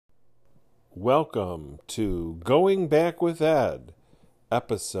Welcome to Going Back with Ed,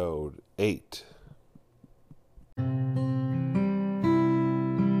 Episode 8.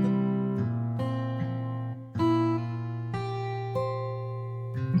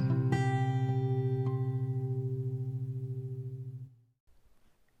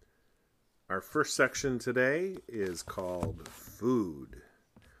 Our first section today is called Food.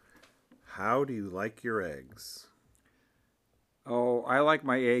 How do you like your eggs? Oh, I like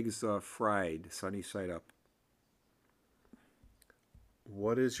my eggs fried, sunny side up.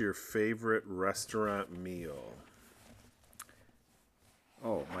 What is your favorite restaurant meal?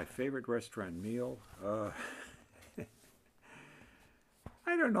 Oh, my favorite restaurant meal? I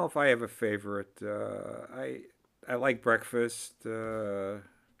don't know if I have a favorite. I like breakfast. I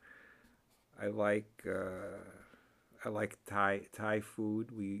like Thai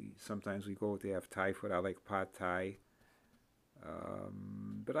food. We sometimes we go to have Thai food. I like pad Thai.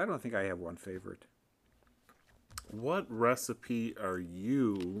 But I don't think I have one favorite. What recipe are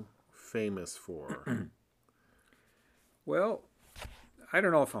you famous for? Well, I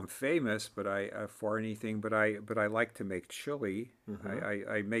don't know if I'm famous, but I for anything. But I like to make chili.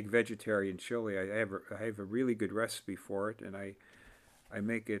 I make vegetarian chili. I have a really good recipe for it, and I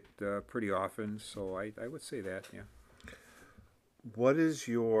make it pretty often. So I would say that, yeah. What is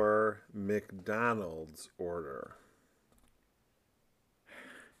your McDonald's order?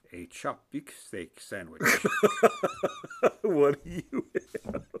 A chopped beef steak sandwich. What do you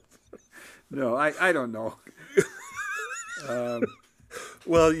have? No, I don't know.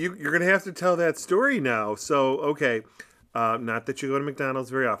 Well, you're going to have to tell that story now. So, okay, not that you go to McDonald's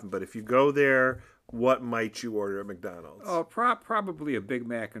very often, but if you go there, what might you order at McDonald's? Oh, probably a Big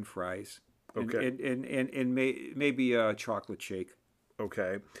Mac and fries. Okay. And maybe a chocolate shake.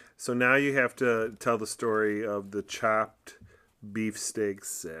 Okay, so now you have to tell the story of the chopped beefsteak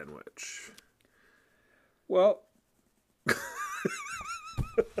sandwich. Well,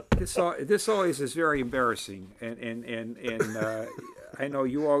 this always is very embarrassing, and I know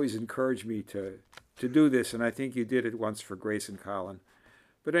you always encourage me to do this, and I think you did it once for Grace and Colin.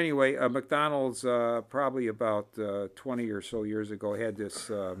 But anyway, McDonald's probably about 20 or so years ago had this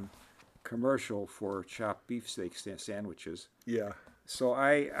commercial for chopped beefsteak sandwiches. Yeah. So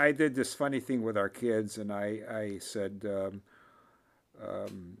I did this funny thing with our kids, and I said,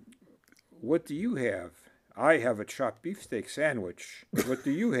 "What do you have?" "I have a chopped beefsteak sandwich." "What do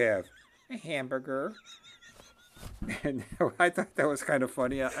you have?" "A hamburger." And I thought that was kind of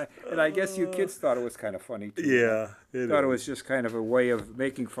funny, and I guess you kids thought it was kind of funny too. Yeah, Thought it was just kind of a way of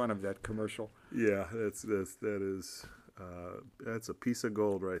making fun of that commercial. Yeah, that's a piece of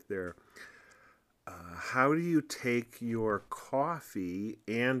gold right there. How do you take your coffee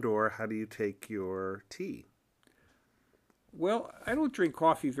or how do you take your tea? Well, I don't drink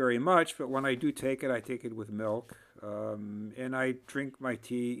coffee very much, but when I do take it, I take it with milk, and I drink my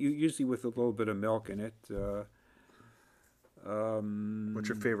tea usually with a little bit of milk in it. What's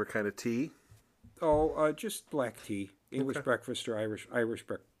your favorite kind of tea? Just black tea, English Okay. breakfast or Irish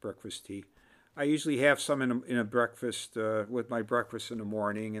breakfast tea. I usually have some in a breakfast with my breakfast in the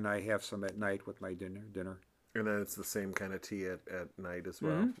morning, and I have some at night with my dinner. And then it's the same kind of tea at night as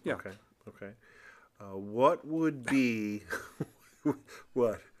well? Yeah. Okay, okay. What would be...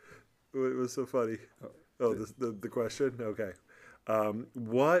 What? What was so funny? Oh, the question? Okay.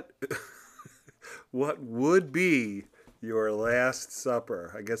 What what would be your last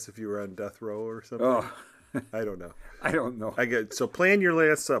supper? I guess if you were on death row or something. Oh, I don't know. I don't know. So plan your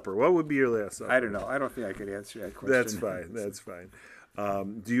last supper. What would be your last supper? I don't know. I don't think I could answer that question. That's fine. That's fine.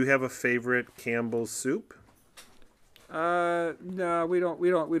 Do you have a favorite Campbell's soup? No, we don't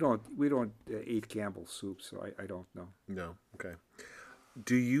eat Campbell's soup, so I don't know. No. Okay.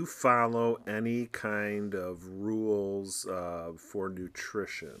 Do you follow any kind of rules for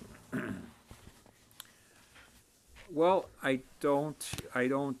nutrition? Well, I don't.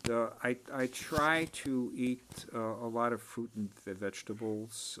 I try to eat a lot of fruit and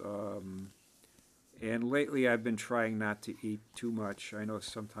vegetables. And lately, I've been trying not to eat too much. I know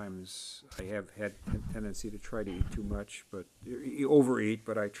sometimes I have had a tendency to try to eat too much, but overeat.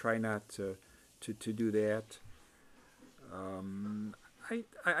 But I try not to do that.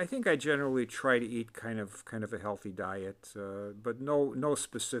 I think I generally try to eat kind of a healthy diet, but no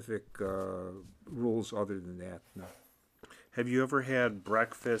specific rules other than that. No. Have you ever had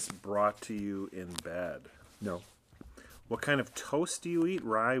breakfast brought to you in bed? No. What kind of toast do you eat?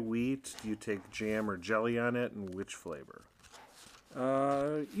 Rye, wheat? Do you take jam or jelly on it, and which flavor?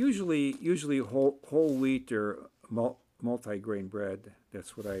 Usually whole wheat or multi-grain bread.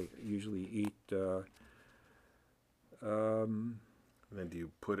 That's what I usually eat. And then do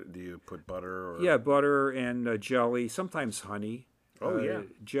you put butter or? Yeah, butter and jelly, sometimes honey. Oh yeah.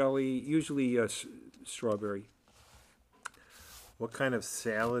 Jelly, usually strawberry. What kind of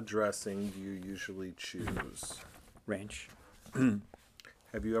salad dressing do you usually choose? Ranch.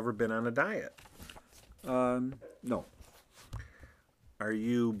 Have you ever been on a diet? No. Are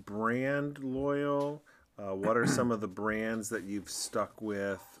you brand loyal? What are some of the brands that you've stuck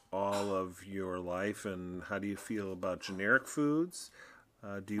with all of your life, and how do you feel about generic foods?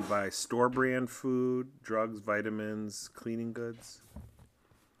 Do you buy store brand food, drugs, vitamins, cleaning goods?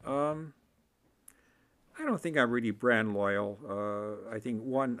 I don't think I'm really brand loyal. I think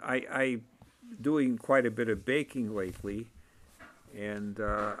I doing quite a bit of baking lately, and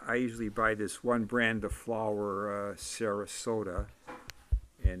I usually buy this one brand of flour, Sarasota,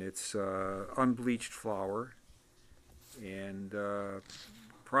 and it's unbleached flour, and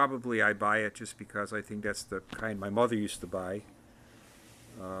probably I buy it just because I think that's the kind my mother used to buy.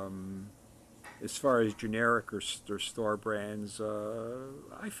 As far as generic or store brands,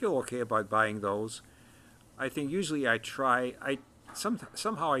 I feel okay about buying those. I think usually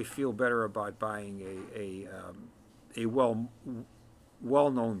somehow I feel better about buying a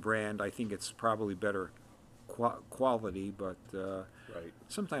well known brand. I think it's probably better quality, but Right.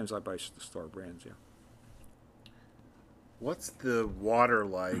 sometimes I buy the store brands. Yeah. What's the water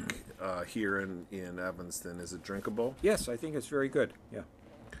like here in Evanston? Is it drinkable? Yes, I think it's very good. Yeah.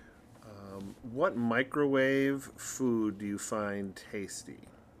 What microwave food do you find tasty?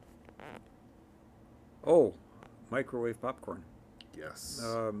 Oh, microwave popcorn. Yes.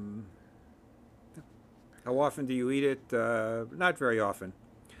 How often do you eat it? Not very often.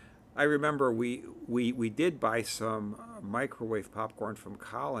 I remember we did buy some microwave popcorn from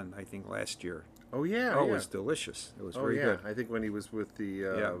Colin, I think, last year. Oh yeah. Oh, yeah. it was delicious. It was Oh very yeah. good. I think when he was with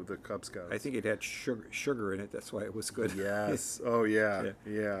the Cub Scouts. I think it had sugar in it. That's why it was good. Yes. Oh yeah.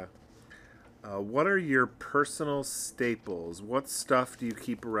 Yeah. What are your personal staples? What stuff do you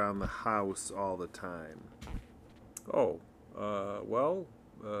keep around the house all the time? Oh, well,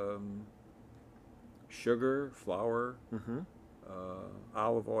 sugar, flour, Mm-hmm.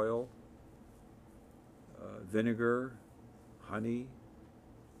 olive oil, vinegar, honey,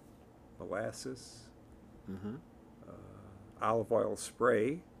 molasses, Mm-hmm. olive oil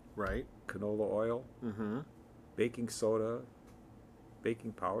spray, Right. canola oil, Mm-hmm. baking soda,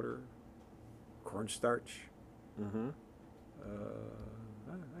 baking powder, cornstarch, Mm-hmm.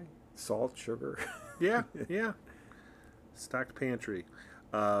 salt, sugar. Yeah. Yeah. Stocked pantry.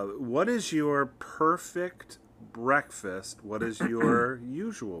 What is your perfect breakfast? What is your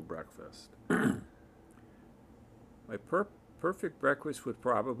usual breakfast? My perfect breakfast would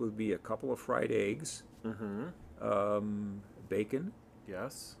probably be a couple of fried eggs, Mm-hmm. bacon,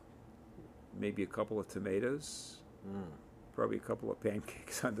 Yes. maybe a couple of tomatoes, probably a couple of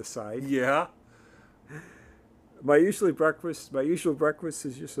pancakes on the side. Yeah. My usual breakfast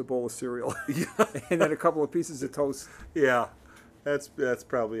is just a bowl of cereal, Yeah. and then a couple of pieces of toast. Yeah. That's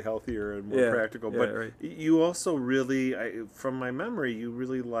probably healthier and more Yeah, practical. yeah, But right. you also really, from my memory, you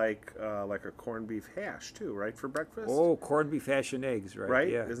really like a corned beef hash too, right, for breakfast? Oh, corned beef hash and eggs, right? right?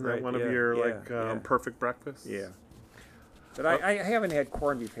 Yeah, Isn't that right, one of yeah, your yeah, perfect breakfasts? yeah. But I haven't had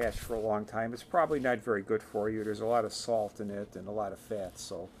corned beef hash for a long time. It's probably not very good for you. There's a lot of salt in it and a lot of fat.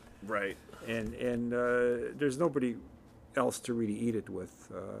 So, Right. and there's nobody else to really eat it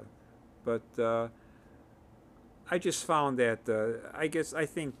with. But I just found that I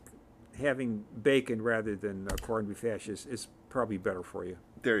think having bacon rather than corned beef hash is probably better for you.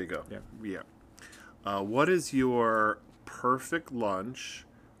 There you go. Yeah. Yeah. What is your perfect lunch?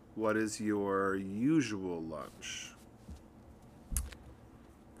 What is your usual lunch?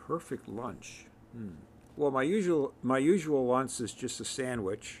 Perfect lunch. Well, my usual lunch is just a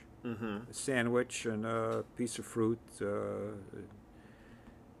sandwich. Mm-hmm. A sandwich and a piece of fruit.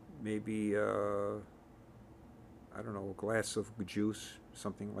 Maybe I don't know, a glass of juice,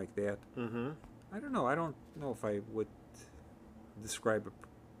 something like that. Mm-hmm. I don't know. I don't know if I would describe a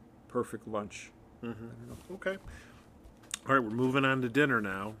perfect lunch. Mm-hmm. I don't know. Okay. All right, we're moving on to dinner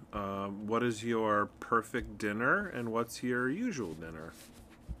now. What is your perfect dinner, and what's your usual dinner?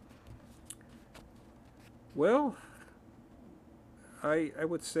 Well, I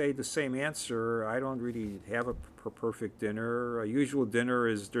would say the same answer. I don't really have a perfect dinner. A usual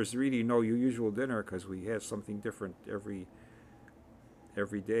dinner there's really no usual dinner because we have something different every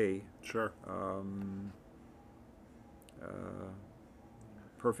day. Sure.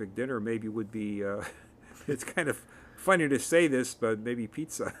 Perfect dinner maybe would be. It's kind of funny to say this, but maybe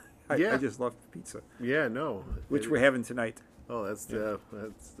pizza. Yeah. I just love pizza, Yeah. No. which we're having tonight. Oh, that's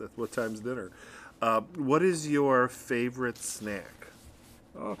what time's dinner. What is your favorite snack?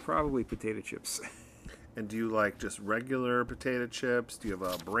 Oh, probably potato chips. And do you like just regular potato chips? Do you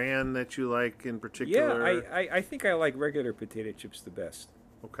have a brand that you like in Yeah, particular? I think I like regular potato chips the best.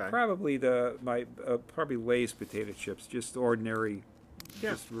 Okay. Probably probably Lay's potato chips, just ordinary,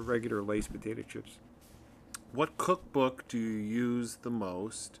 Yeah. just regular Lay's potato chips. What cookbook do you use the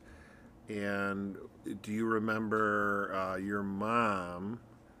most? And do you remember your mom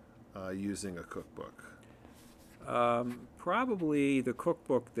using a cookbook? Probably the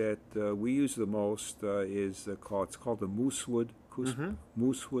cookbook that we use the most is it's called the Mm-hmm.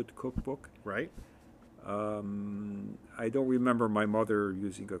 Moosewood cookbook. Right? I don't remember my mother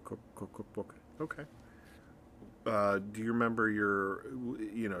using a cookbook. Okay. Do you remember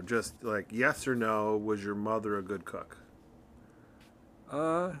just like yes or no, was your mother a good cook?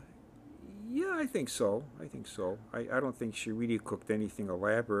 Uh, yeah, I think so. I think so. I don't think she really cooked anything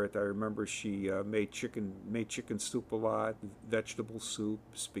elaborate. I remember she made chicken soup a lot, vegetable soup,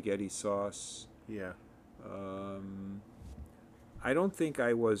 spaghetti sauce. Yeah. Um, I don't think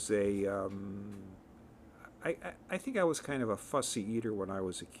I was a. I think I was kind of a fussy eater when I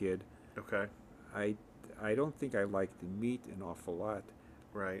was a kid. Okay. I I don't think I liked the meat an awful lot.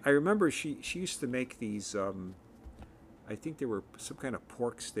 Right. I remember she used to make these. I think they were some kind of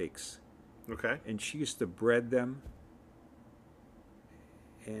pork steaks, Okay. and she used to bread them.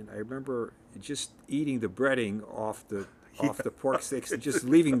 And I remember just eating the breading off the pork steaks and just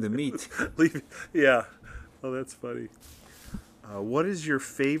leaving the meat. Leave. Yeah. Oh, that's funny. What is your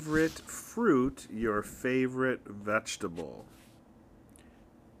favorite fruit? Your favorite vegetable?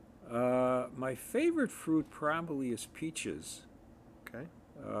 My favorite fruit probably is peaches. Okay.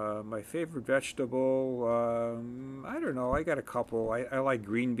 My favorite vegetable, I don't know. I got a couple. I like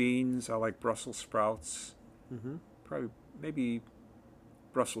green beans. I like Brussels sprouts. Mm-hmm. Probably, maybe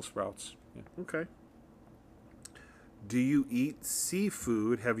Brussels sprouts. Yeah. Okay. Do you eat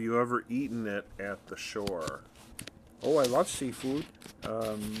seafood? Have you ever eaten it at the shore? Oh, I love seafood.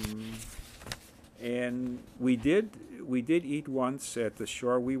 And we did eat once at the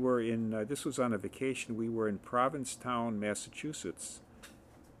shore. We were in this was on a vacation. We were in Provincetown, Massachusetts,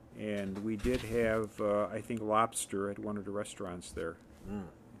 and we did have I think lobster at one of the restaurants there. Mm.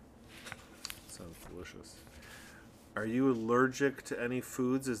 Sounds delicious. Are you allergic to any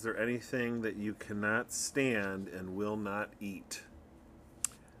foods? Is there anything that you cannot stand and will not eat?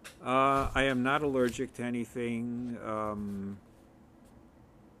 I am not allergic to anything.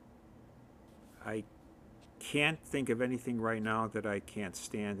 I can't think of anything right now that I can't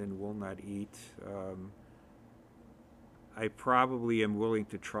stand and will not eat. I probably am willing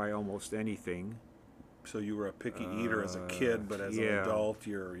to try almost anything. So you were a picky eater as a kid, but as an Yeah, adult,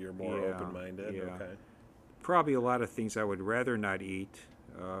 you're more yeah, open-minded. yeah. Okay. Probably a lot of things I would rather not eat.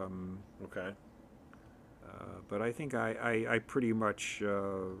 Okay. But I think I pretty much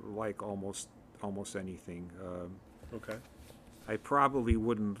like almost anything. Okay. I probably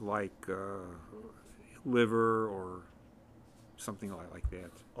wouldn't like liver or something like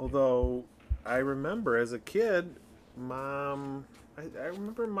that. Although I remember as a kid, I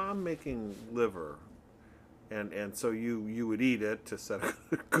remember mom making liver, and so you would eat it to set a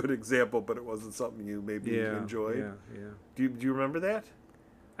good example, but it wasn't something you maybe Yeah, enjoyed. yeah. Do you remember that?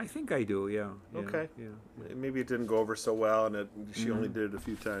 I think I do. Yeah. Okay. Yeah. Maybe it didn't go over so well, and she only Mhm. did it a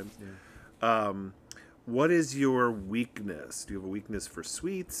few times. Yeah. What is your weakness? Do you have a weakness for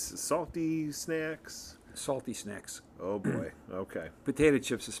sweets, salty snacks? Salty snacks, Oh boy. Okay. potato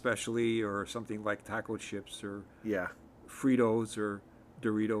chips especially, or something like taco chips or Yeah. Fritos or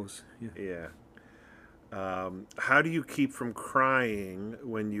Doritos. Yeah. Yeah. How do you keep from crying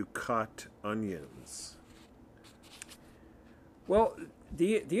when you cut onions? Well,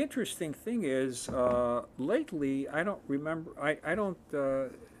 the interesting thing is, lately I don't remember. I don't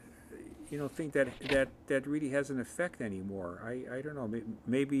think that really has an effect anymore. I don't know.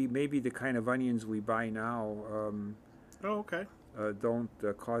 Maybe the kind of onions we buy now Oh, okay. don't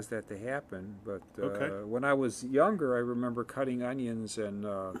cause that to happen. But Okay. when I was younger, I remember cutting onions, and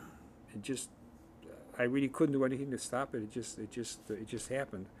it just I really couldn't do anything to stop it. It just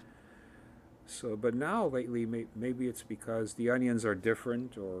happened. So, but now lately, maybe it's because the onions are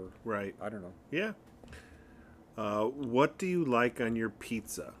different, or Right. I don't know. Yeah. What do you like on your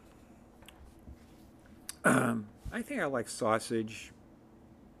pizza? I think I like sausage,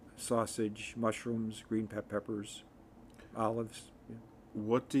 mushrooms, green peppers, olives. Yeah.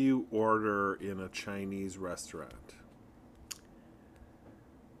 What do you order in a Chinese restaurant?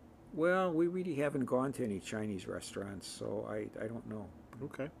 Well, we really haven't gone to any Chinese restaurants, so I don't know.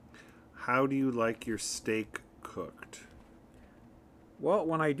 Okay. How do you like your steak cooked? Well,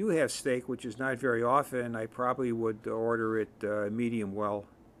 when I do have steak, which is not very often, I probably would order it medium well.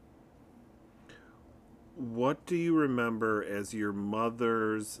 What do you remember as your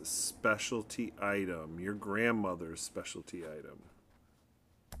mother's specialty item, your grandmother's specialty item?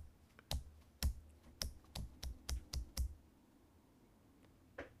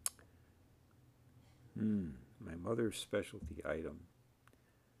 My mother's specialty item.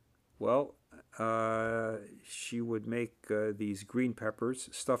 Well, she would make these green peppers,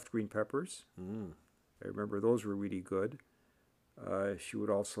 stuffed green peppers. Mm. I remember those were really good. She would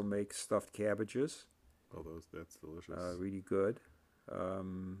also make stuffed cabbages, Oh, that's delicious. really good.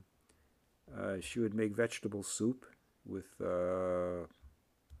 Um, she would make vegetable soup with a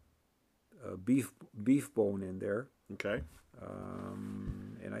beef bone in there. Okay.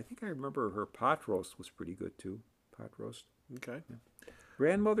 And I think I remember her pot roast was pretty good too. Pot roast. Okay.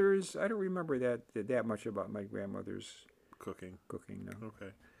 Grandmother's, I don't remember that much about my grandmother's Cooking. cooking now.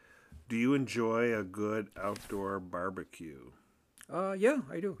 Okay. Do you enjoy a good outdoor barbecue? Yeah,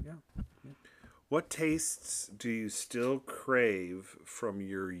 I do. Yeah. What tastes do you still crave from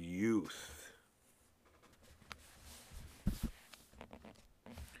your youth?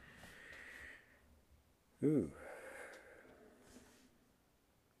 Ooh.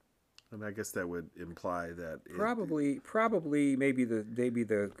 And I guess that would imply that Probably maybe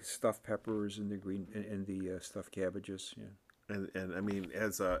the stuffed peppers and the green and the stuffed cabbages. Yeah. and I mean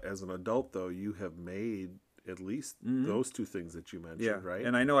as an adult though, you have made at least Mhm. those two things that you mentioned, Yeah, right?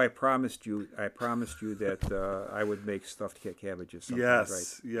 and I know I promised you that I would make stuffed cabbages sometimes,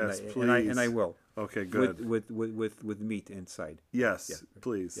 Yes, right? yes, and I please. will Okay, good. with meat inside. Yes, Yeah.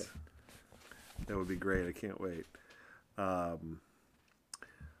 please. Yeah. That would be great. I can't wait.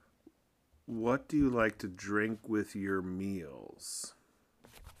 What do you like to drink with your meals?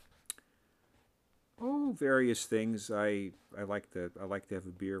 Oh, various things. I like to have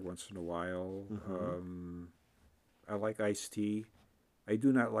a beer once in a while. I like iced tea. I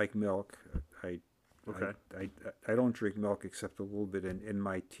do not like milk. I Okay. I don't drink milk except a little bit in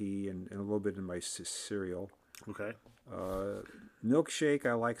my tea and a little bit in my cereal. Okay. Milkshake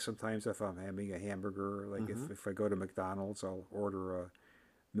I like sometimes if I'm having a hamburger. Like if I go to McDonald's, I'll order a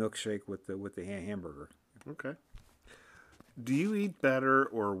milkshake with the hamburger. Okay. Do you eat better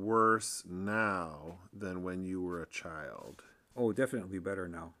or worse now than when you were a child? Oh, definitely better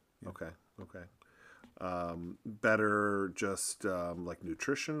now. Okay. Okay. Better just like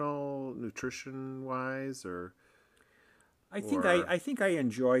nutrition wise, or I think I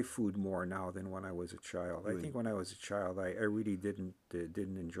enjoy food more now than when I was a child. I think when I was a child, I really didn't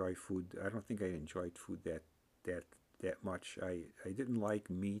enjoy food. I don't think I enjoyed food that much. I didn't like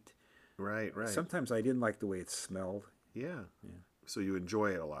meat. right, right. Sometimes I didn't like the way it smelled. Yeah. Yeah. So you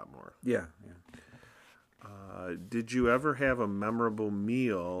enjoy it a lot more. Yeah, yeah. Did you ever have a memorable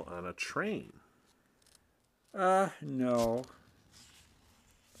meal on a train? No.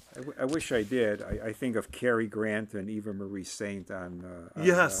 I wish I did. I think of Cary Grant and Eva Marie Saint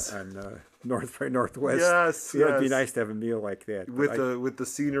Yes. on North by Northwest. Yes, Yeah, it'd be yes. nice to have a meal like that. But With the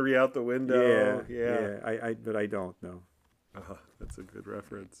scenery out the window. yeah. But I don't know. That's a good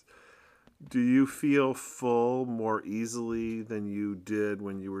reference. Do you feel full more easily than you did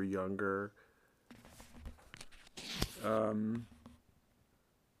when you were younger?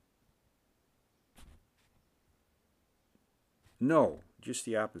 No, just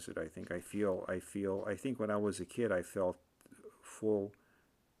the opposite. I think I think when I was a kid, I felt full,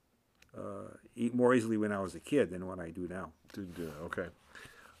 eat more easily when I was a kid than when I do now. Okay.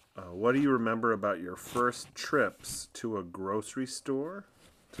 What do you remember about your first trips to a grocery store,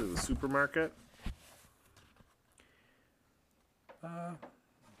 to the supermarket?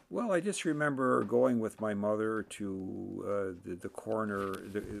 Well, I just remember going with my mother to the corner.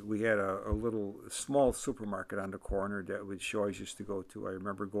 We had a little small supermarket on the corner that she always used to go to. I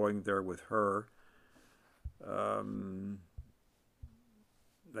remember going there with her. I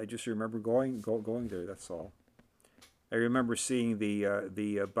just remember going there. That's all. I remember seeing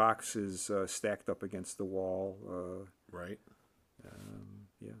the boxes stacked up against the wall. Right.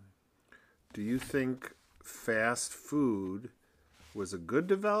 Yeah. Do you think fast food was a good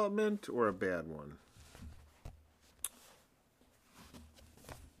development or a bad one?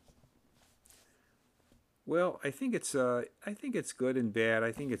 Well, I think it's good and bad.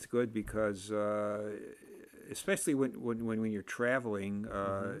 I think it's good because especially when you're traveling,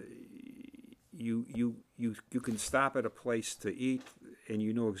 you can stop at a place to eat and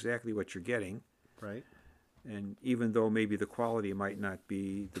you know exactly what you're getting. Right. And even though maybe the quality might not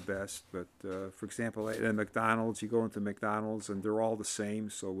be the best, but for example, at McDonald's, you go into McDonald's and they're all the same.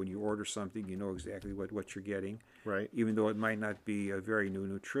 So when you order something, you know exactly what you're getting, Right. even though it might not be very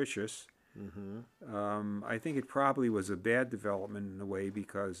nutritious. I think it probably was a bad development in a way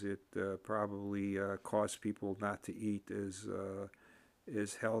because it probably caused people not to eat as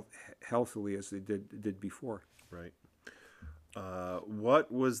healthily as they did before. Right.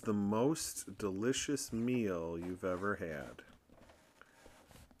 What was the most delicious meal you've ever had?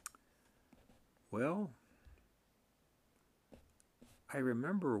 Well, I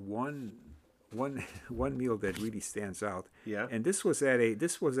remember one meal that really stands out. Yeah. And this was at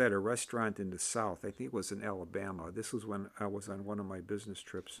a restaurant in the South. I think it was in Alabama. This was when I was on one of my business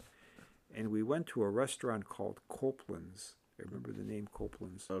trips, and we went to a restaurant called Copeland's. I remember the name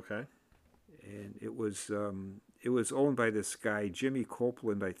Copeland's. Okay. And it was owned by this guy Jimmy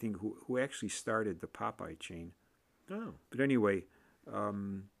Copeland, I think, who actually started the Popeye chain. Oh. But anyway,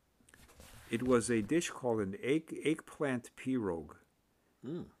 it was a dish called an eggplant pirogue.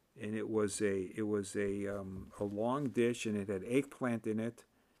 Mm. And it was a long dish, and it had eggplant in it,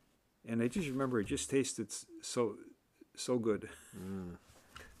 and I just remember it just tasted so good. Mm.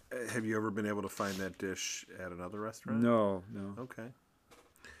 Have you ever been able to find that dish at another restaurant? No. Okay.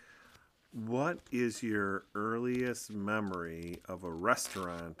 What is your earliest memory of a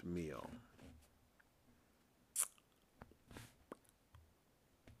restaurant meal?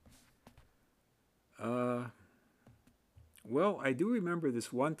 Well, I do remember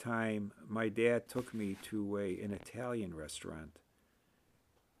this one time my dad took me to an Italian restaurant.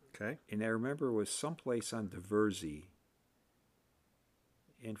 Okay. And I remember it was someplace on Diversey.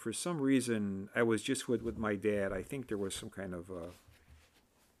 And for some reason, I was just with my dad. I think there was some kind of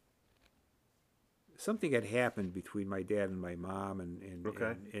something had happened between my dad and my mom, and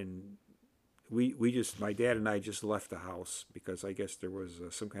Okay. and we just, my dad and I just left the house because I guess there was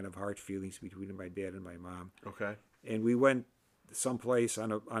some kind of hard feelings between my dad and my mom. Okay. And we went someplace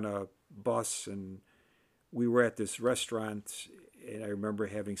on a bus, and we were at this restaurant, and I remember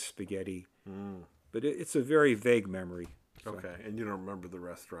having spaghetti. Mm. But it's a very vague memory. So. Okay. And you don't remember the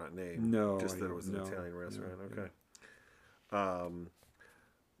restaurant name? No. Just that it I was an don't- Italian restaurant. no. Okay.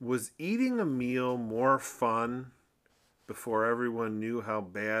 Was eating a meal more fun before everyone knew how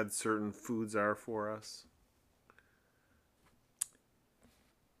bad certain foods are for us?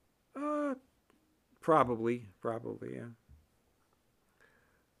 Probably, yeah.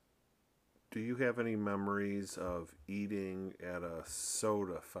 Do you have any memories of eating at a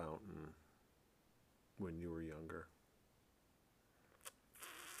soda fountain when you were younger?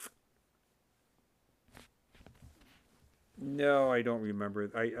 No, I don't remember.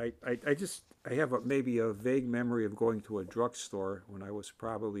 I have maybe a vague memory of going to a drugstore when I was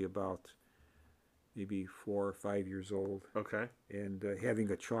probably about maybe 4 or 5 years old, Okay. and having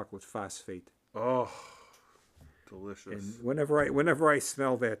a chocolate phosphate. Oh, delicious. And whenever I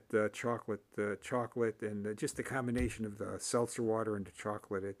smell that chocolate, and just the combination of the seltzer water and the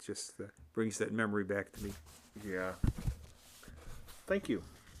chocolate, it just brings that memory back to me. Yeah. Thank you.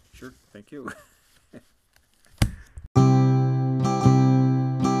 Sure, thank you.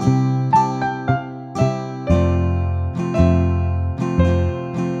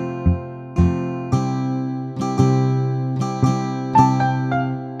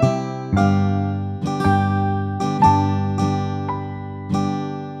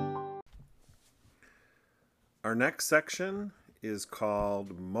 Our next section is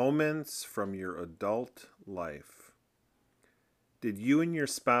called Moments from Your Adult Life. Did you and your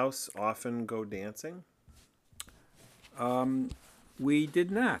spouse often go dancing? We did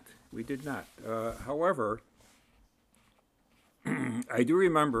not. We did not. However, I do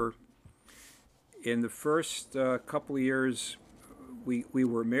remember in the first couple of years we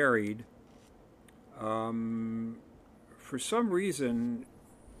were married. For some reason,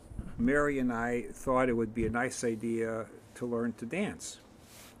 Mary and I thought it would be a nice idea to learn to dance.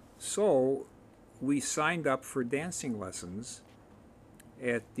 So we signed up for dancing lessons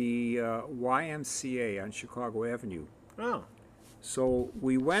at the YMCA on Chicago Avenue. Oh, So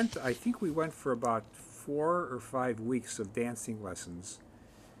I think we went for about 4 or 5 weeks of dancing lessons.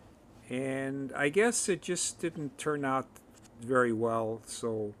 And I guess it just didn't turn out very well.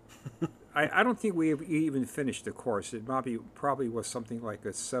 So I don't think we even finished the course. It probably was something like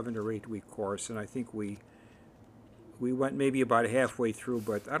a 7 or 8 week course. And I think we went maybe about halfway through,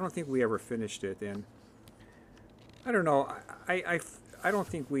 but I don't think we ever finished it. And I don't know. I don't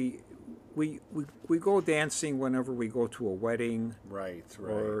think we go dancing whenever we go to a wedding, right.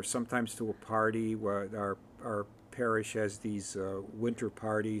 or sometimes to a party. Where our parish has these winter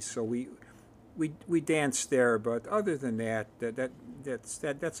parties, so we we danced there, but other than that,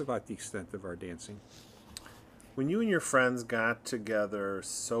 that's about the extent of our dancing. When you and your friends got together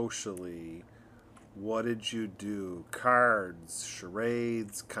socially, what did you do? Cards,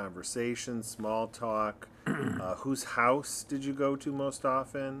 charades, conversation, small talk. Whose house did you go to most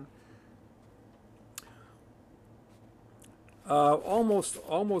often? Almost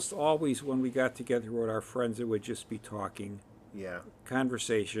always when we got together with our friends, it would just be talking, Yeah.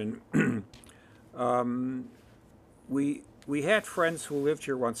 conversation. We had friends who lived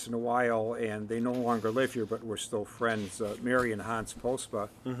here once in a while, and they no longer live here, but we're still friends. Mary and Hans Pospa.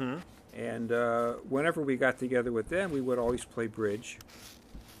 Mm-hmm. And whenever we got together with them, we would always play bridge,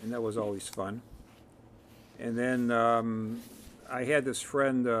 and that was always fun. And then I had this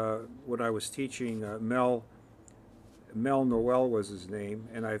friend when I was teaching, Mel Noel was his name,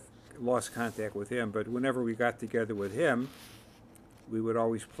 and I've lost contact with him. But whenever we got together with him, we would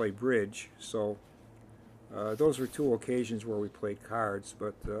always play bridge. So those were two occasions where we played cards.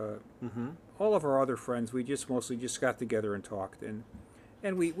 But all of our other friends, we just mostly just got together and talked, and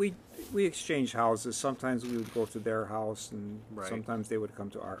we exchanged houses. Sometimes we would go to their house, and Right. sometimes they would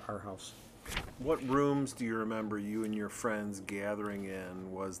come to our house. What rooms do you remember you and your friends gathering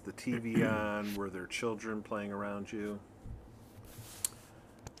in? Was the TV on? Were there children playing around you?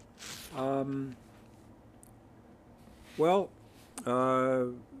 Well,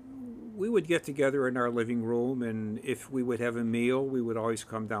 we would get together in our living room, and if we would have a meal, we would always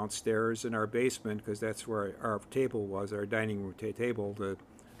come downstairs in our basement because that's where our table was, our dining room table.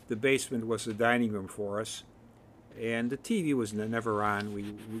 The basement was the dining room for us, and the TV was never on.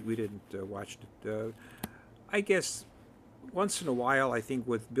 We didn't watch it. I guess once in a while, I think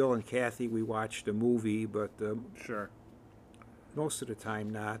with Bill and Kathy, we watched a movie, but Sure. most of the time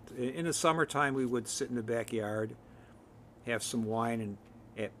not. In the summertime, we would sit in the backyard, have some wine and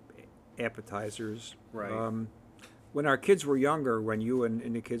appetizers. Right. When our kids were younger, when you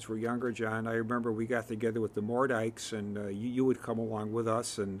and the kids were younger, John, I remember we got together with the Mordikes, and you would come along with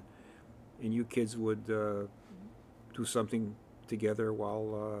us, and you kids would do something together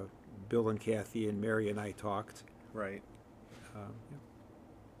while Bill and Kathy and Mary and I talked. Right. Yeah.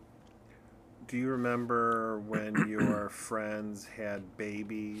 Do you remember when your friends had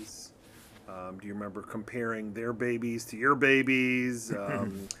babies? Do you remember comparing their babies to your babies?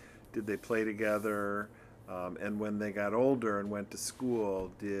 Did they play together? And when they got older and went to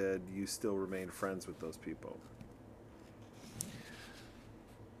school, did you still remain friends with those people?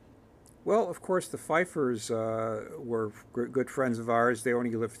 Well, of course, the Pfeiffers were good friends of ours. They only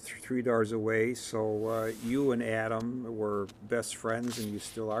lived 3 doors away, so you and Adam were best friends, and you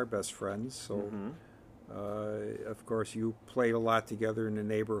still are best friends. So, of course, you played a lot together in the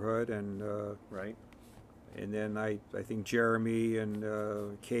neighborhood, and Right. and then I think Jeremy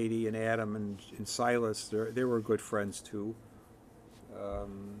and Katie and Adam and Silas, they were good friends too.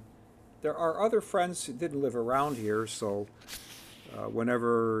 There are other friends who didn't live around here, so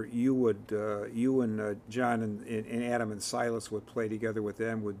whenever you and John and Adam and Silas would play together with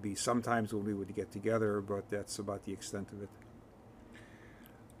them would be sometimes when we would get together, but that's about the extent of it.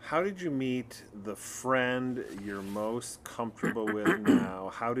 How did you meet the friend you're most comfortable with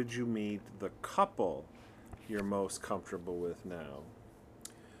now? How did you meet the couple you're most comfortable with now?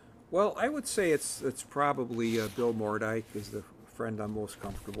 Well, I would say it's probably Bill Mordike is the friend I'm most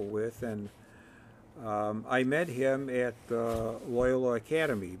comfortable with, and I met him at Loyola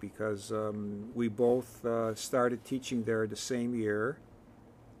Academy because we both started teaching there the same year.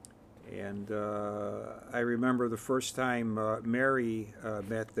 And I remember the first time Mary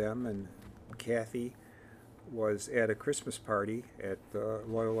met them, and Kathy was at a Christmas party at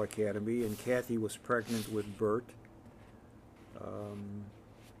Loyola Academy, and Kathy was pregnant with Bert.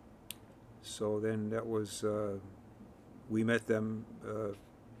 So then that was, we met them,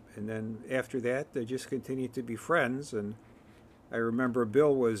 and then after that they just continued to be friends. And I remember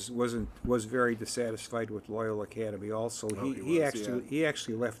Bill was very dissatisfied with Loyola Academy. Also, Oh, he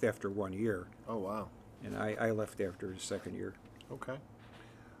actually left after 1 year, Oh, wow. and I left after the second year. Okay.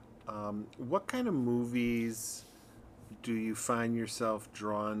 What kind of movies do you find yourself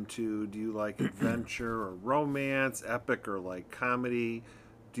drawn to? Do you like adventure or romance, epic or like comedy?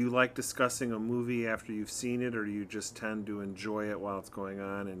 Do you like discussing a movie after you've seen it, or do you just tend to enjoy it while it's going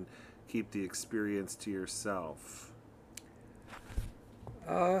on and keep the experience to yourself?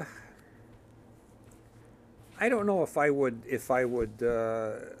 I don't know if I would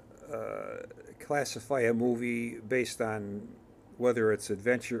classify a movie based on whether it's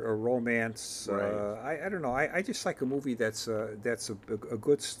adventure or romance. Right. I don't know. I just like a movie that's a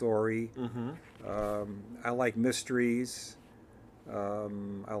good story. Mm-hmm. I like mysteries.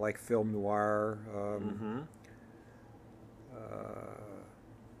 I like film noir. Mm-hmm.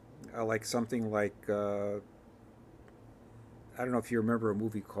 I like something like I don't know if you remember a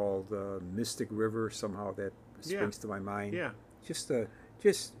movie called Mystic River. Somehow that Yeah. springs to my mind. Yeah. Just a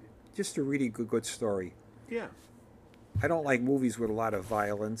just just a really good story. Yeah. I don't like movies with a lot of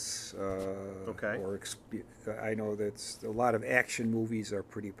violence. Okay. I know that a lot of action movies are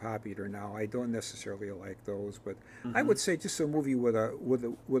pretty popular now. I don't necessarily like those, but I Mm-hmm. would say just a movie with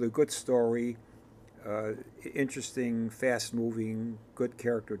a good story, uh, interesting, fast moving, good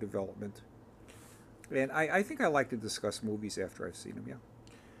character development. And I think I like to discuss movies after I've seen them.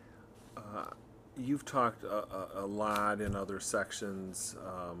 Yeah. You've talked a lot in other sections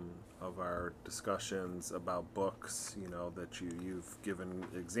of our discussions about books. You know that you've given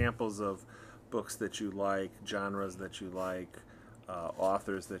examples of books that you like, genres that you like,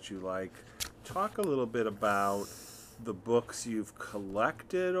 authors that you like. Talk a little bit about the books you've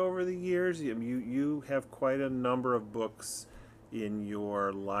collected over the years. You have quite a number of books in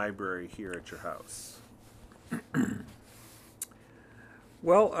your library here at your house.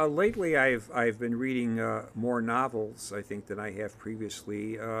 Well, lately I've been reading more novels, I think, than I have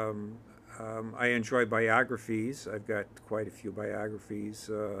previously. I enjoy biographies. I've got quite a few biographies.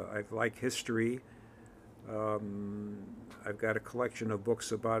 I like history. Um, I've got a collection of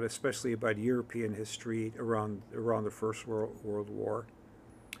books about, especially about European history around the First World War.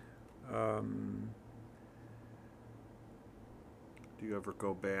 Um, Do you ever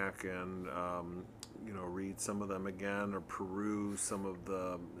go back and read some of them again or peruse some of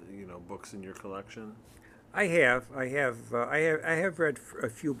the books in your collection? I have read a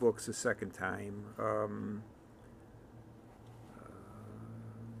few books a second time.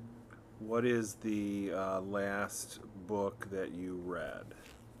 What is the last book that you read?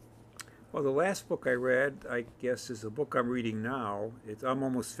 Well, the last book I read, I guess, is a book I'm reading now. I'm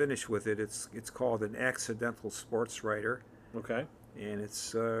almost finished with it. It's called An Accidental Sports Writer, Okay. and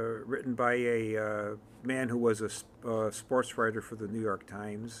it's written by a man who was a sports writer for the New York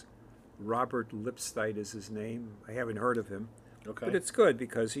Times. Robert Lipstein is his name. I haven't heard of him, but Okay. it's good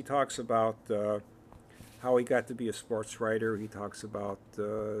because he talks about how he got to be a sports writer. He talks about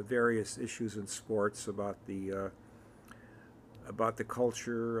various issues in sports, about the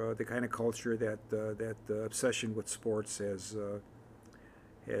culture, the kind of culture that obsession with sports has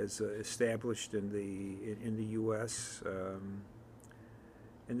established in the U.S.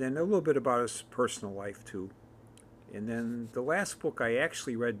 And then a little bit about his personal life too. And then the last book I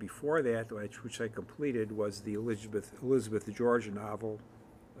actually read before that, which I completed, was the Elizabeth George novel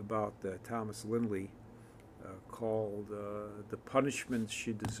about Thomas Lindley, called "The Punishment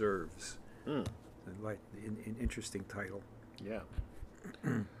She Deserves." Mm. Like an interesting title. Yeah.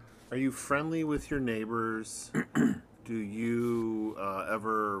 Are you friendly with your neighbors? Do you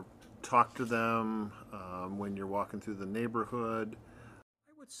ever talk to them when you're walking through the neighborhood?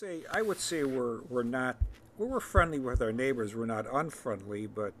 I would say we're not we're friendly with our neighbors. We're not unfriendly,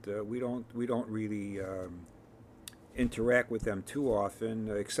 but we don't really interact with them too often,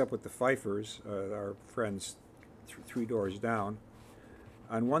 except with the Pfeiffers, our friends three doors down.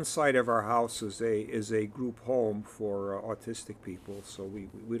 On one side of our house is a group home for autistic people, so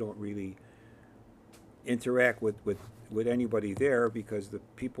we don't really interact with anybody there because the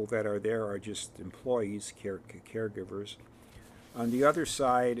people that are there are just employees, caregivers. On the other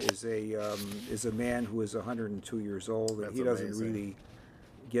side is a man who is 102 years old, and That's he doesn't amazing. really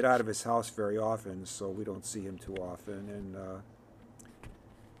get out of his house very often, so we don't see him too often.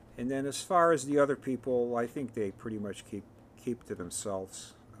 And then as far as the other people, I think they pretty much keep to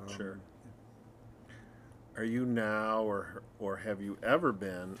themselves. Sure. Are you now or have you ever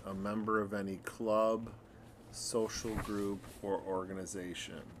been a member of any club, social group, or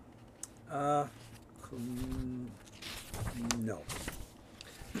organization? Uh, mm, no.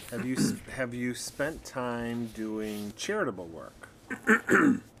 Have you spent time doing charitable work?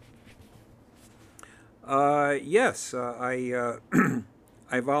 Yes,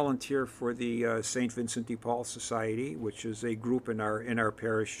 I volunteer for the St. Vincent de Paul Society, which is a group in our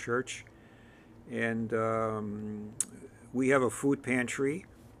parish church, and we have a food pantry,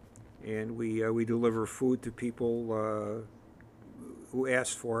 and we deliver food to people who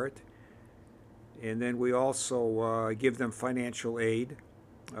ask for it, and then we also give them financial aid.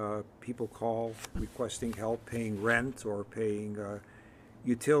 People call requesting help paying rent or paying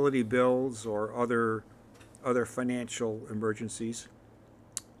utility bills or other financial emergencies.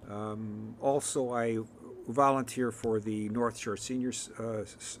 Also, I volunteer for the North Shore Senior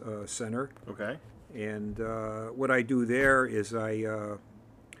Center, Okay. and what I do there is uh,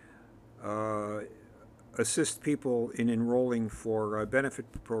 assist people in enrolling for benefit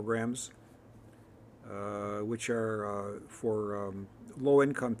programs, which are for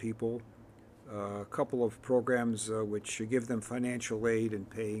low-income people. A couple of programs which give them financial aid in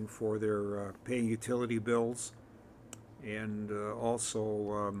paying for their paying utility bills, and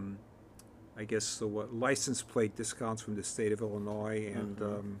also I guess what license plate discounts from the state of Illinois, and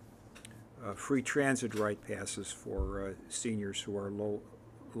free transit ride passes for seniors who are low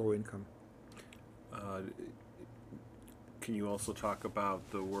income. Can you also talk about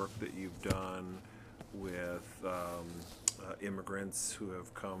the work that you've done with immigrants who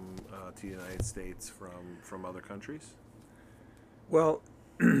have come to the United States from other countries? Well,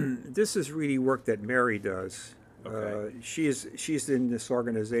 this is really work that Mary does. Okay. She's in this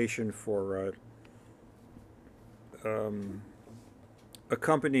organization for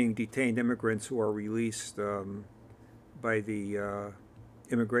accompanying detained immigrants who are released by the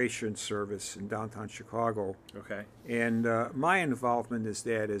Immigration Service in downtown Chicago. Okay. And my involvement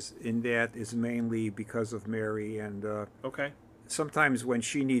in that is mainly because of Mary, and Okay. sometimes when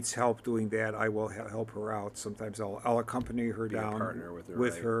she needs help doing that, I will help her out. Sometimes I'll accompany her Be a down partner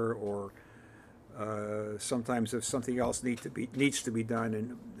with her, right. or sometimes if something else needs to be done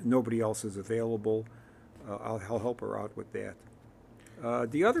and nobody else is available, I'll help her out with that.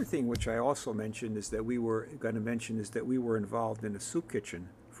 The other thing which I also mentioned is that we were involved in a soup kitchen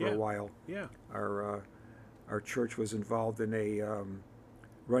for Yeah. a while. Yeah. Our church was involved in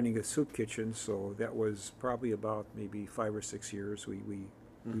running a soup kitchen, so that was probably about maybe 5 or 6 years we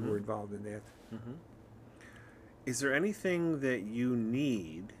were involved in that. Is there anything that you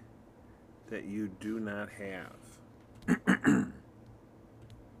need that you do not have?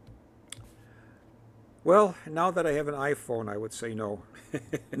 Well, now that I have an iPhone, I would say no.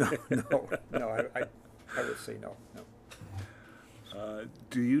 No. I would say no.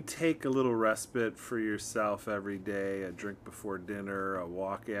 Do you take a little respite for yourself every day? A drink before dinner, a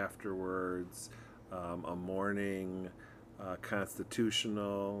walk afterwards, a morning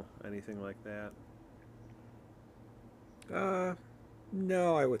constitutional, anything like that?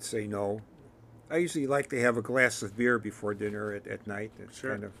 No, I would say no. I usually like to have a glass of beer before dinner at night. It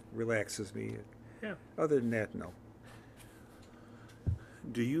Sure. kind of relaxes me. Yeah. Other than that, no.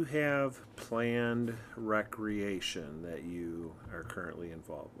 Do you have planned recreation that you are currently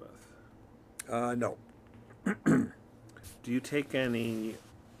involved with? No. Do you take any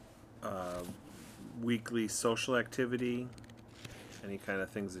weekly social activity? Any kind of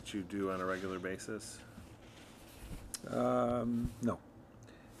things that you do on a regular basis? No.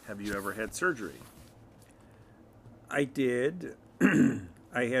 Have you ever had surgery? I did.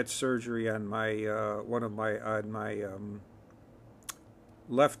 I had surgery on my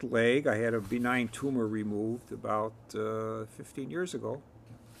left leg. I had a benign tumor removed about 15 years ago.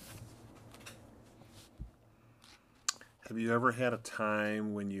 Have you ever had a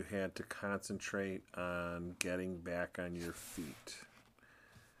time when you had to concentrate on getting back on your feet?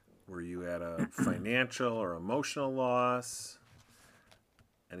 Were you at a financial or emotional loss?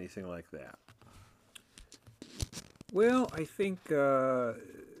 Anything like that? Well, I think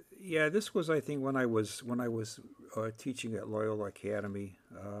this was, I think, when I was teaching at Loyola Academy.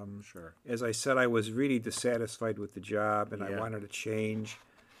 Sure. As I said, I was really dissatisfied with the job, and I Yeah. wanted to change.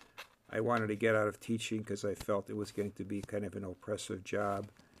 I wanted to get out of teaching because I felt it was going to be kind of an oppressive job.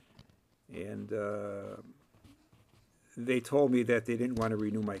 And they told me that they didn't want to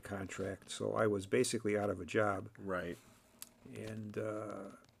renew my contract, so I was basically out of a job. Right. And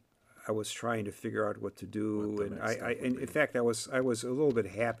I was trying to figure out what to do, What the and next step would in be. fact, I was a little bit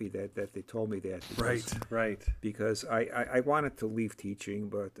happy that they told me that. Right. Because I wanted to leave teaching,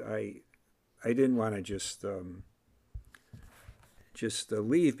 but I didn't want to just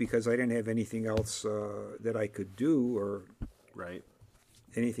leave because I didn't have anything else that I could do or Right.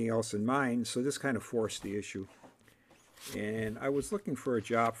 anything else in mind. So this kind of forced the issue. And I was looking for a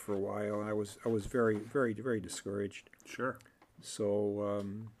job for a while, and I was very, very, very discouraged. Sure. So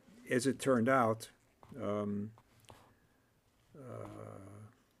as it turned out,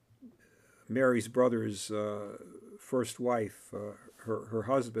 Mary's brother's first wife, her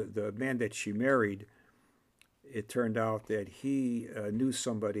husband, the man that she married, it turned out that he knew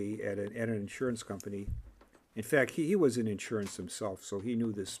somebody at an insurance company. In fact, he was in insurance himself, so he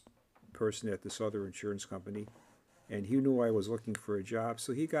knew this person at this other insurance company, and he knew I was looking for a job,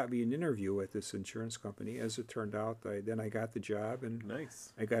 so he got me an interview at this insurance company. As it turned out, then I got the job, and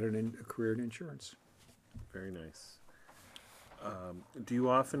Nice. I got a career in insurance. Very nice. Do you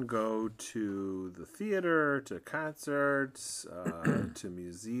often go to the theater, to concerts, to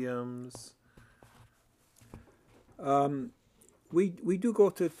museums? we do go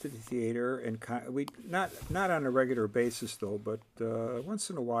to the theater, and we not on a regular basis though, but once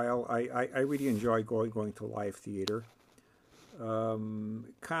in a while. I really enjoy going to live theater.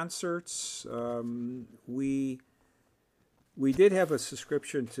 Concerts. We did have a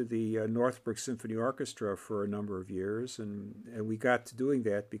subscription to the Northbrook Symphony Orchestra for a number of years, and we got to doing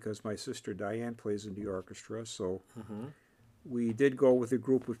that because my sister Diane plays in the orchestra. So we did go with a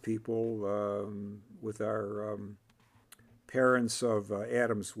group of people, with our parents of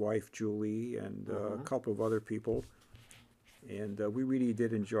Adam's wife Julie and a couple of other people, and we really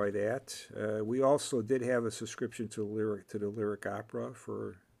did enjoy that. We also did have a subscription to the Lyric Opera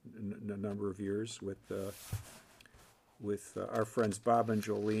for a number of years with our friends Bob and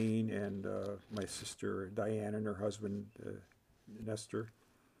Jolene and my sister Diane and her husband Nestor.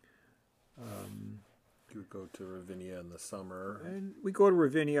 You would go to Ravinia in the summer. And we go to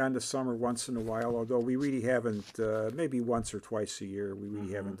Ravinia in the summer once in a while, although we really haven't, maybe once or twice a year, we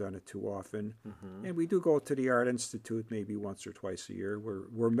really haven't done it too often. And we do go to the Art Institute maybe once or twice a year.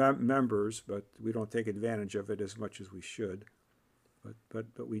 We're members, but we don't take advantage of it as much as we should. But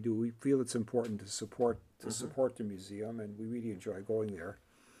we do. We feel it's important to support the museum, and we really enjoy going there.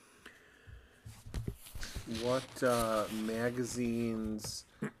 What magazines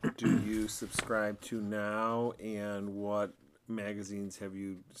do you subscribe to now, and what magazines have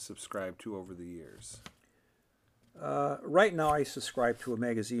you subscribed to over the years? Right now, I subscribe to a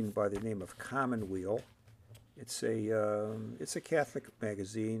magazine by the name of Commonweal. It's a Catholic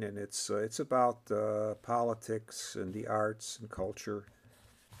magazine, and it's about politics and the arts and culture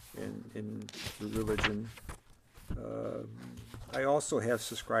and religion. I also have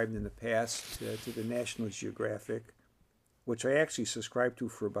subscribed in the past to the National Geographic, which I actually subscribed to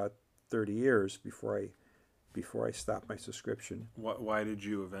for about 30 years before I stopped my subscription. Why did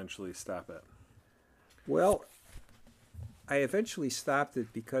you eventually stop it? Well, I eventually stopped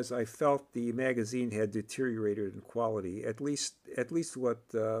it because I felt the magazine had deteriorated in quality. At least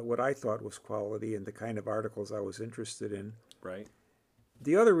what I thought was quality and the kind of articles I was interested in. Right.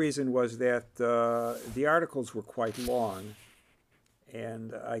 The other reason was that the articles were quite long,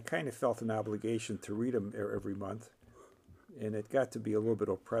 and I kind of felt an obligation to read them every month, and it got to be a little bit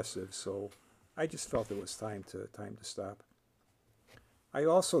oppressive. So I just felt it was time to stop. I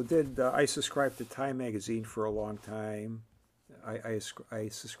also did. I subscribed to Time magazine for a long time. I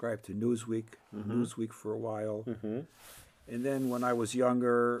subscribed to Newsweek for a while. And then when I was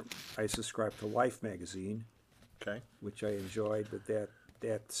younger, I subscribed to Life magazine, which I enjoyed, but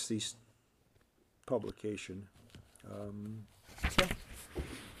that ceased publication.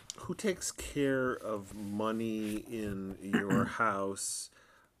 Who takes care of money in your house?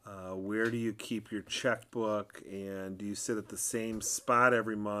 Where do you keep your checkbook? And do you sit at the same spot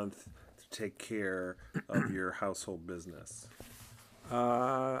every month to take care of your household business?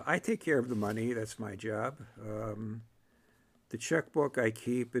 I take care of the money. That's my job. The checkbook I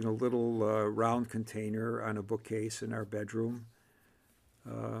keep in a little round container on a bookcase in our bedroom.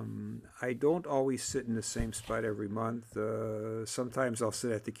 I don't always sit in the same spot every month. Sometimes I'll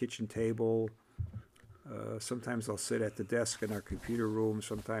sit at the kitchen table. Sometimes I'll sit at the desk in our computer room.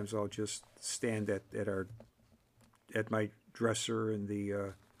 Sometimes I'll just stand at my dresser in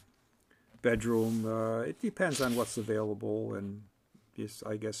the bedroom. It depends on what's available and just,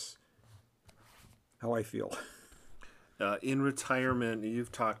 I guess, how I feel. In retirement,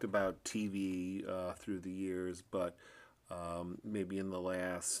 you've talked about TV through the years, but maybe in the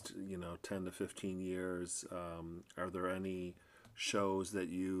last 10 to 15 years, are there any shows that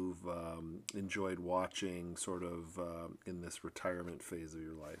you've enjoyed watching sort of in this retirement phase of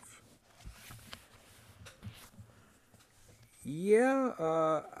your life?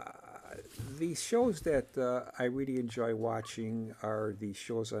 Yeah, the shows that I really enjoy watching are the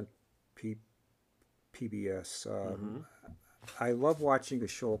shows on PBS. I love watching a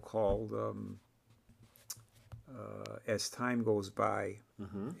show called As Time Goes By,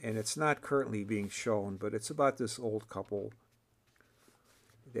 and it's not currently being shown, but it's about this old couple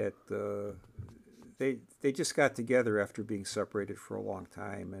that they just got together after being separated for a long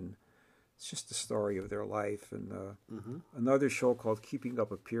time, and it's just the story of their life. And another show called Keeping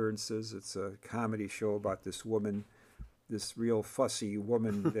Up Appearances. It's a comedy show about this woman, this real fussy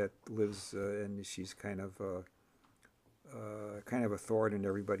woman that lives, and she's kind of a thorn in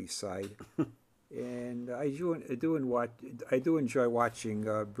everybody's side. And I do enjoy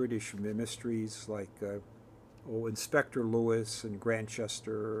watching British mysteries like Inspector Lewis and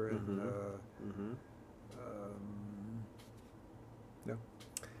Grantchester and yeah.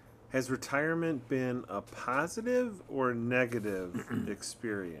 Has retirement been a positive or negative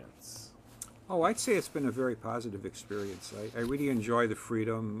experience? Oh, I'd say it's been a very positive experience. I really enjoy the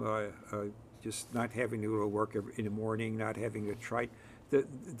freedom, just not having to go to work in the morning, not having to try.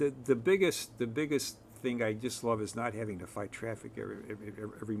 The biggest thing I just love is not having to fight traffic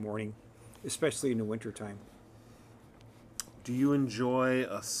every morning, especially in the wintertime. Do you enjoy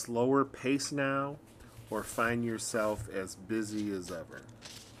a slower pace now, or find yourself as busy as ever?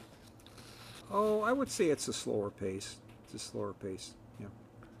 Oh, I would say it's a slower pace. It's a slower pace. Yeah.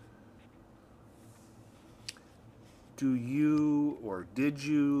 Do you or did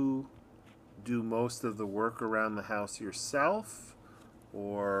you do most of the work around the house yourself,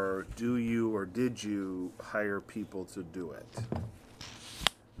 or do you or did you hire people to do it?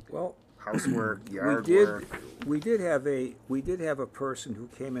 Well, Housework, we yard did. work. We did have a person who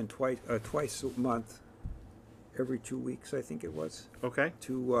came in twice a month, every 2 weeks, I think it was, Okay.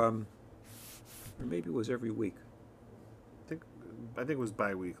 to or maybe it was every week, I think I think it was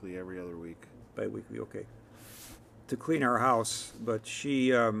bi-weekly, every other week. bi-weekly. Okay, to clean our house, but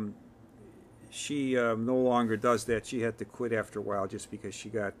she no longer does that. She had to quit after a while just because she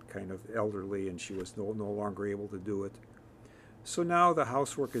got kind of elderly and she was no longer able to do it. So now the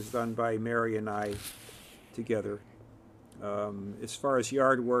housework is done by Mary and I together. As far as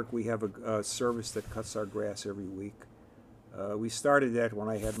yard work, we have a service that cuts our grass every week. We started that when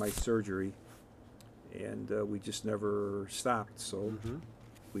I had my surgery, and we just never stopped. So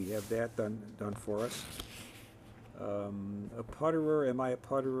we have that done for us. A putterer? Am I a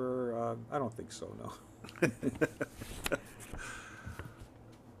putterer? I don't think so. No.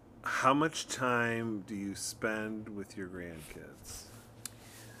 How much time do you spend with your grandkids?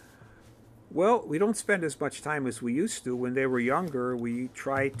 Well, we don't spend as much time as we used to. When they were younger, we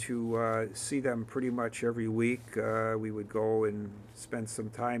tried to see them pretty much every week. We would go and spend some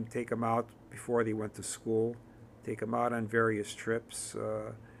time, take them out before they went to school, take them out on various trips.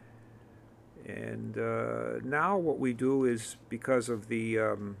 And now what we do is, because of the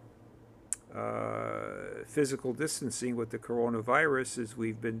physical distancing with the coronavirus, is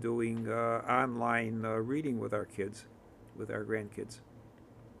we've been doing online reading with our kids, with our grandkids.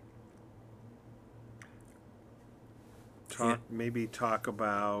 Maybe talk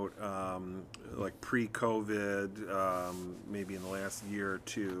about like pre-COVID, maybe in the last year or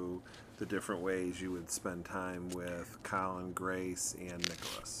two, the different ways you would spend time with Colin, Grace, and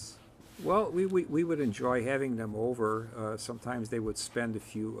Nicholas. Well, we would enjoy having them over. Sometimes they would spend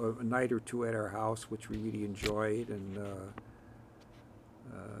a night or two at our house, which we really enjoyed, and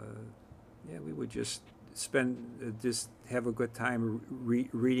yeah, we would just just have a good time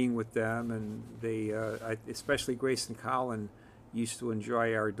reading with them. And they, especially Grace and Colin, used to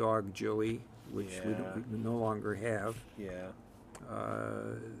enjoy our dog Jilly, which we no longer have. Yeah.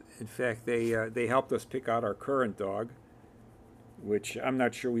 In fact, they helped us pick out our current dog, which I'm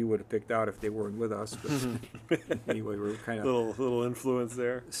not sure we would have picked out if they weren't with us. But anyway, we're kind of little influence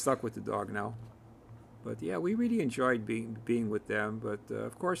there. Stuck with the dog now. But yeah, we really enjoyed being with them. But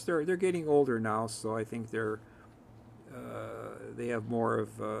of course, they're getting older now, so I think they have more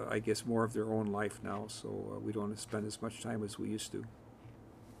of I guess more of their own life now. So we don't spend as much time as we used to.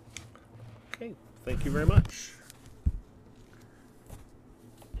 Okay, thank you very much.